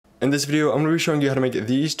In this video, I'm going to be showing you how to make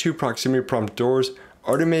these two proximity prompt doors. I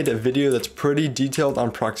already made a video that's pretty detailed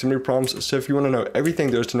on proximity prompts, so if you want to know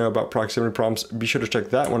everything there is to know about proximity prompts, be sure to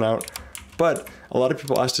check that one out. But a lot of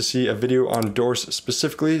people asked to see a video on doors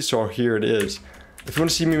specifically, so here it is. If you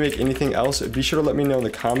want to see me make anything else, be sure to let me know in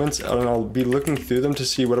the comments, and I'll be looking through them to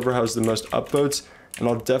see whatever has the most upvotes, and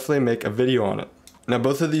I'll definitely make a video on it. Now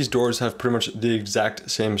both of these doors have pretty much the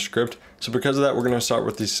exact same script, so because of that we're going to start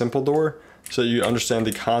with the simple door so you understand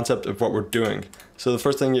the concept of what we're doing. So the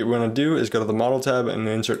first thing you want to do is go to the model tab and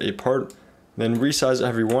insert a part, then resize it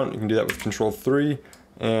however you want. You can do that with Control 3,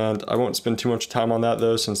 and I won't spend too much time on that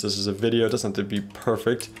though since this is a video. It doesn't have to be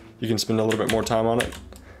perfect. You can spend a little bit more time on it.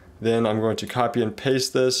 Then I'm going to copy and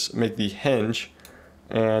paste this, make the hinge,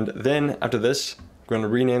 and then after this I'm going to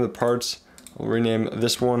rename the parts. I'll rename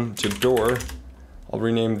this one to door. I'll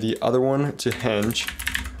rename the other one to hinge.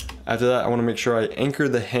 After that I want to make sure I anchor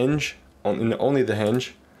the hinge, only the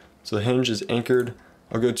hinge. So the hinge is anchored.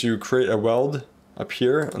 I'll go to create a weld up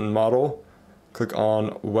here on model, click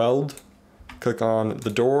on weld, click on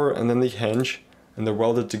the door and then the hinge, and they're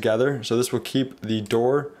welded together. So this will keep the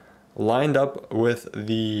door lined up with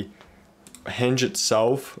the hinge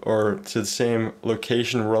itself, or to the same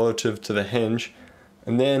location relative to the hinge.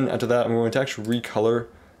 And then after that I'm going to actually recolor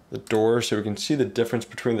the door so we can see the difference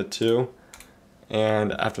between the two.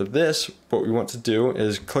 And after this, what we want to do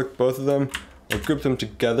is click both of them or group them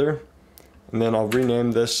together, and then I'll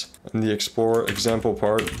rename this in the Explore example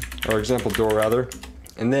part, or example door rather.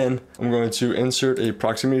 And then I'm going to insert a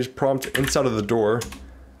proximity prompt inside of the door,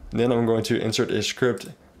 and then I'm going to insert a script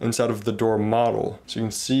inside of the door model. So you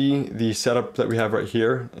can see the setup that we have right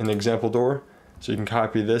here in the example door. So you can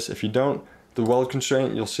copy this. If you don't, the weld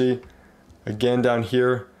constraint you'll see again down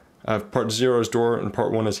here, I have part 0 is door and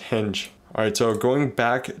part 1 is hinge. Alright, so going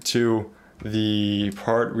back to the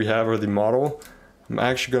part we have, or the model, I'm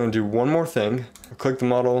actually going to do one more thing. I'll click the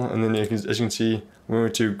model, and then as you can see, I'm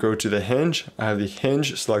going to go to the hinge. I have the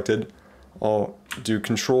hinge selected. I'll do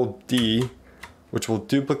Control D, which will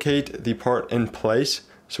duplicate the part in place.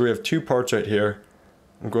 So we have two parts right here.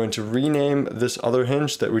 I'm going to rename this other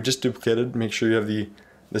hinge that we just duplicated. Make sure you have the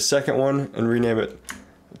second one and rename it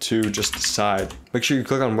to just the side. Make sure you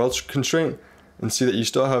click on weld constraint and see that you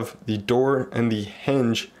still have the door and the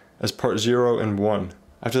hinge as part 0 and 1.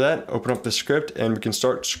 After that, open up the script and we can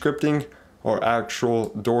start scripting our actual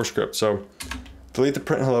door script. So delete the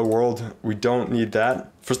print hello world, we don't need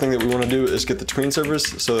that. First thing that we want to do is get the tween service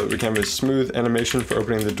so that we can have a smooth animation for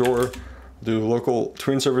opening the door. Do local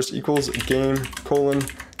tween service equals game :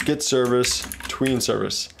 get service tween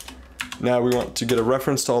service. Now we want to get a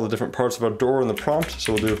reference to all the different parts of our door in the prompt,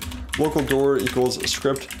 so we'll do local door equals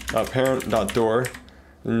script.parent.door.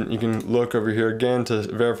 And you can look over here again to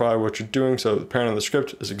verify what you're doing. So the parent of the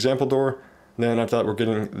script is example door. And then after that we're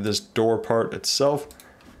getting this door part itself.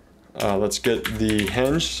 Let's get the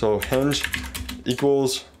hinge. So hinge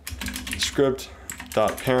equals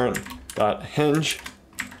script.parent.hinge.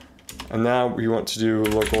 And now we want to do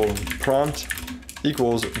local prompt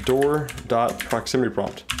equals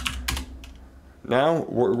door.proximityPrompt. Now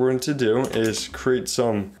what we're going to do is create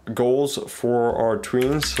some goals for our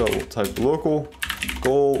tweens. So we'll type local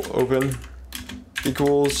goal open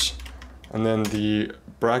equals, and then the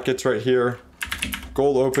brackets right here,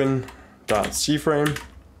 goal open dot CFrame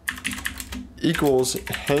equals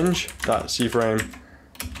hinge dot CFrame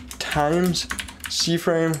times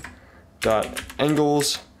CFrame dot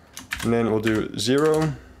angles, and then we'll do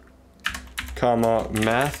 0 comma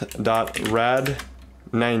math dot rad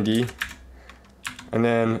 90, and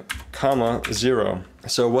then comma 0.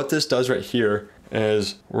 So what this does right here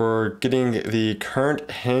is we're getting the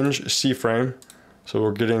current hinge C-frame. So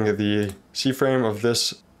we're getting the C-frame of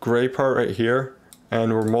this gray part right here,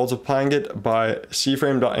 and we're multiplying it by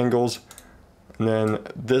C-frame.angles, and then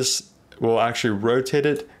this will actually rotate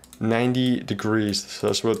it 90 degrees. So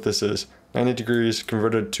that's what this is, 90 degrees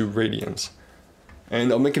converted to radians.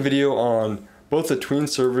 And I'll make a video on both the tween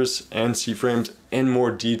service and C-frames in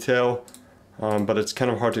more detail, but it's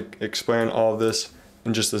kind of hard to explain all of this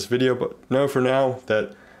in just this video. But know for now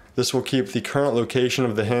that this will keep the current location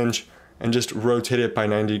of the hinge and just rotate it by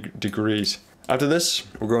 90 degrees. After this,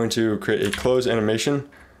 we're going to create a close animation,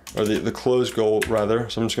 or the close goal rather.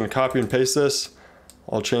 So I'm just going to copy and paste this.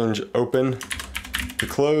 I'll change open to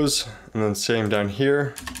close, and then same down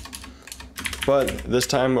here. But this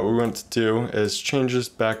time what we want to do is change this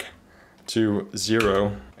back to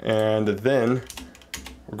 0, and then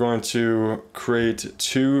we're going to create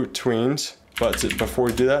two tweens. But before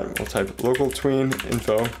we do that, we'll type local tween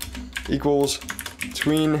info equals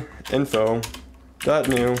tween info dot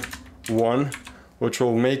new 1, which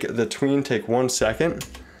will make the tween take 1 second.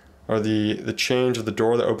 or the change of the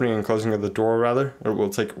door, the opening and closing of the door rather. It will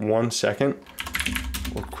take 1 second.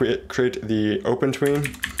 We'll create the open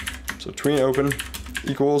tween. So tween open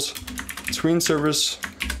equals tween service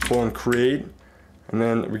colon create, and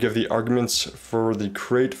then we give the arguments for the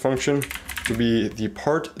create function to be the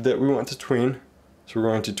part that we want to tween. So we're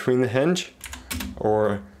going to tween the hinge,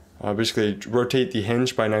 or basically rotate the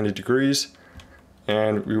hinge by 90 degrees,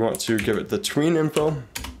 and we want to give it the tween info.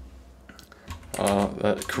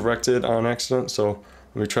 That corrected on accident, so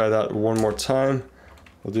let me try that one more time.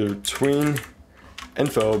 We'll do tween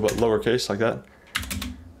info, but lowercase like that.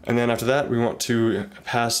 And then after that, we want to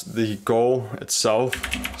pass the goal itself,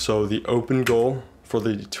 so the open goal for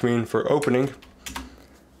the tween for opening.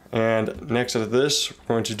 And next after this,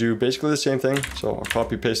 we're going to do basically the same thing. So I'll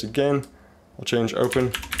copy paste again. I'll change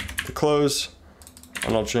open to close,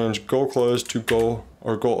 and I'll change goal close to goal,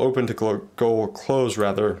 or goal open to goal close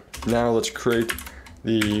rather. Now let's create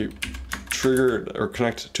the trigger, or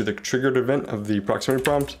connect to the triggered event of the proximity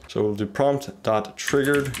prompt. So we'll do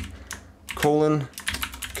prompt.triggered colon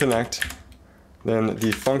connect. Then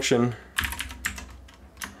the function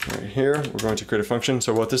right here, we're going to create a function.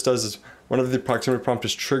 So what this does is whenever the proximity prompt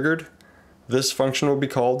is triggered, this function will be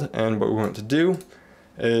called, and what we want to do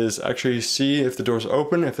is actually see if the door's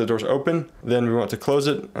open. If the door's open, then we want to close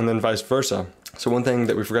it, and then vice versa. So one thing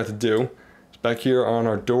that we forgot to do is back here on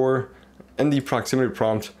our door in the proximity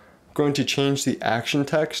prompt, we're going to change the action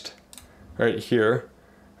text right here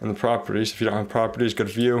in the properties. If you don't have properties, go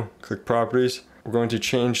to view, click properties. We're going to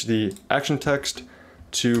change the action text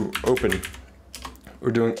to open.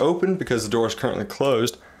 We're doing open because the door is currently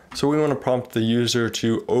closed, so we want to prompt the user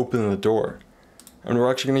to open the door. And we're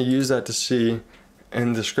actually going to use that to see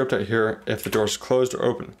in the script out here if the door is closed or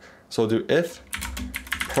open. So we'll do if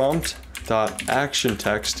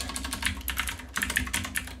prompt.actionText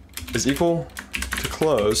is equal to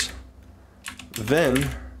close, then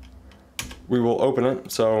we will open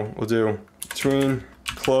it. So we'll do tween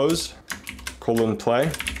close colon play.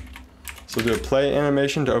 So we'll do a play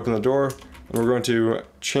animation to open the door, and we're going to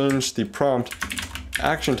change the prompt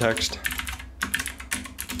action text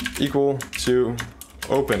equal to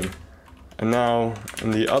open. And now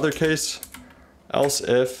in the other case, else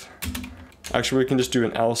if, actually we can just do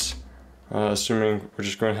an else, assuming we're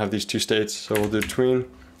just going to have these two states. So we'll do tween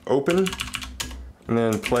open, and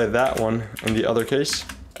then play that one in the other case.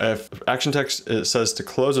 If action text it says to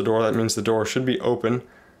close a door, that means the door should be open,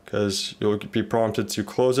 because you'll be prompted to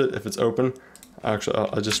close it if it's open. Actually,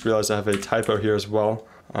 I just realized I have a typo here as well.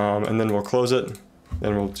 And then we'll close it.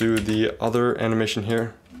 Then we'll do the other animation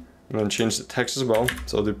here, and then change the text as well.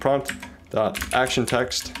 So we'll do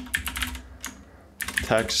prompt.actionText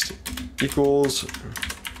text equals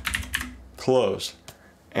close.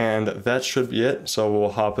 And that should be it. So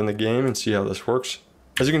we'll hop in the game and see how this works.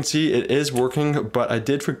 As you can see, it is working, but I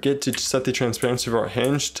did forget to set the transparency of our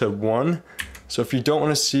hinge to 1. So if you don't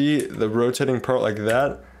want to see the rotating part like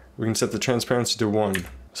that, we can set the transparency to 1.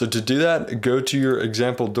 So to do that, go to your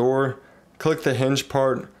example door, click the hinge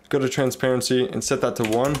part, go to transparency and set that to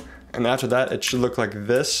 1. And after that, it should look like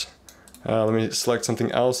this. Let me select something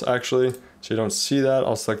else actually, so you don't see that.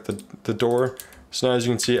 I'll select the door. So now as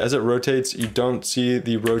you can see, as it rotates, you don't see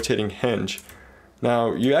the rotating hinge.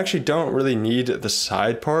 Now, you actually don't really need the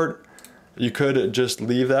side part. You could just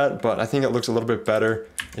leave that, but I think it looks a little bit better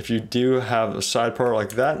if you do have a side part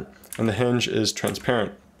like that and the hinge is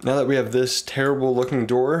transparent. Now that we have this terrible looking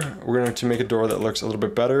door, we're going to make a door that looks a little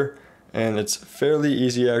bit better, and it's fairly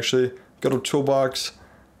easy actually. Go to Toolbox,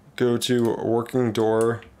 go to Working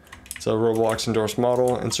Door, it's a Roblox endorsed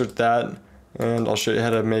model, insert that, and I'll show you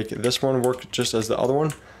how to make this one work just as the other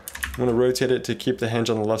one. I'm going to rotate it to keep the hinge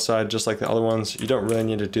on the left side just like the other ones. You don't really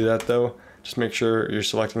need to do that though. Just make sure you're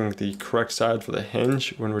selecting the correct side for the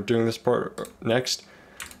hinge when we're doing this part next.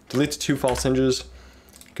 Delete the 2 false hinges.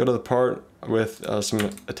 Go to the part with some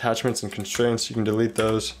attachments and constraints. You can delete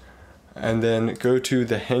those. And then go to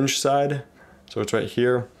the hinge side. So it's right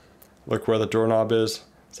here. Look where the doorknob is.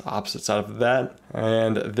 It's the opposite side of that.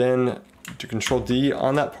 And then do Control D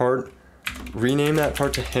on that part. Rename that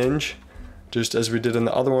part to hinge, just as we did in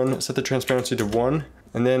the other one. Set the transparency to 1.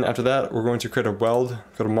 And then after that, we're going to create a weld.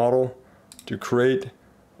 Go to Model, do Create,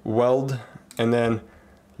 Weld, and then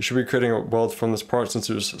you should be creating a weld from this part since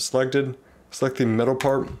it was selected. Select the middle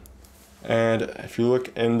part, and if you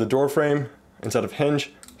look in the door frame, inside of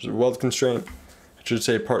hinge, there's a weld constraint. It should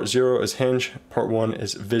say part 0 is hinge, part 1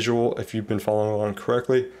 is visual if you've been following along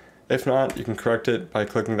correctly. If not, you can correct it by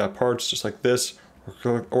clicking that parts just like this,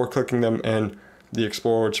 or clicking them in the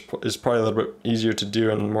Explorer, which is probably a little bit easier to do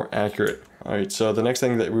and more accurate. Alright, so the next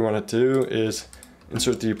thing that we want to do is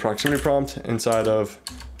insert the proximity prompt inside of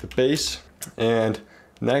the base, and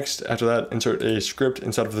next, after that, insert a script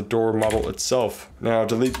inside of the door model itself. Now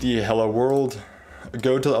delete the hello world,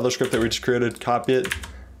 go to the other script that we just created, copy it,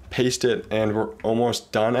 paste it, and we're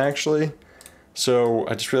almost done actually. So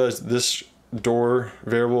I just realized this door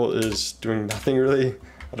variable is doing nothing really.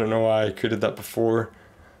 I don't know why I created that before.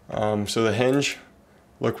 So the hinge,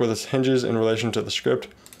 look where this hinges in relation to the script.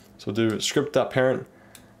 So we'll do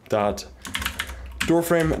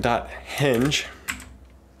script.parent.doorFrame.hinge.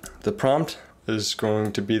 The prompt is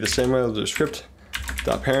going to be the same way. We'll do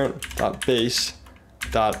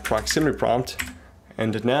script.parent.base.ProximityPrompt.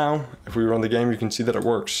 And now, if we run the game, you can see that it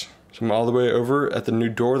works. So I'm all the way over at the new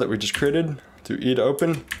door that we just created. Do E to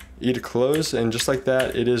open, E to close, and just like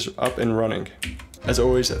that, it is up and running. As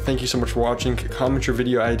always, thank you so much for watching. Comment your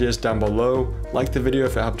video ideas down below, like the video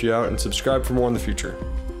if it helped you out, and subscribe for more in the future.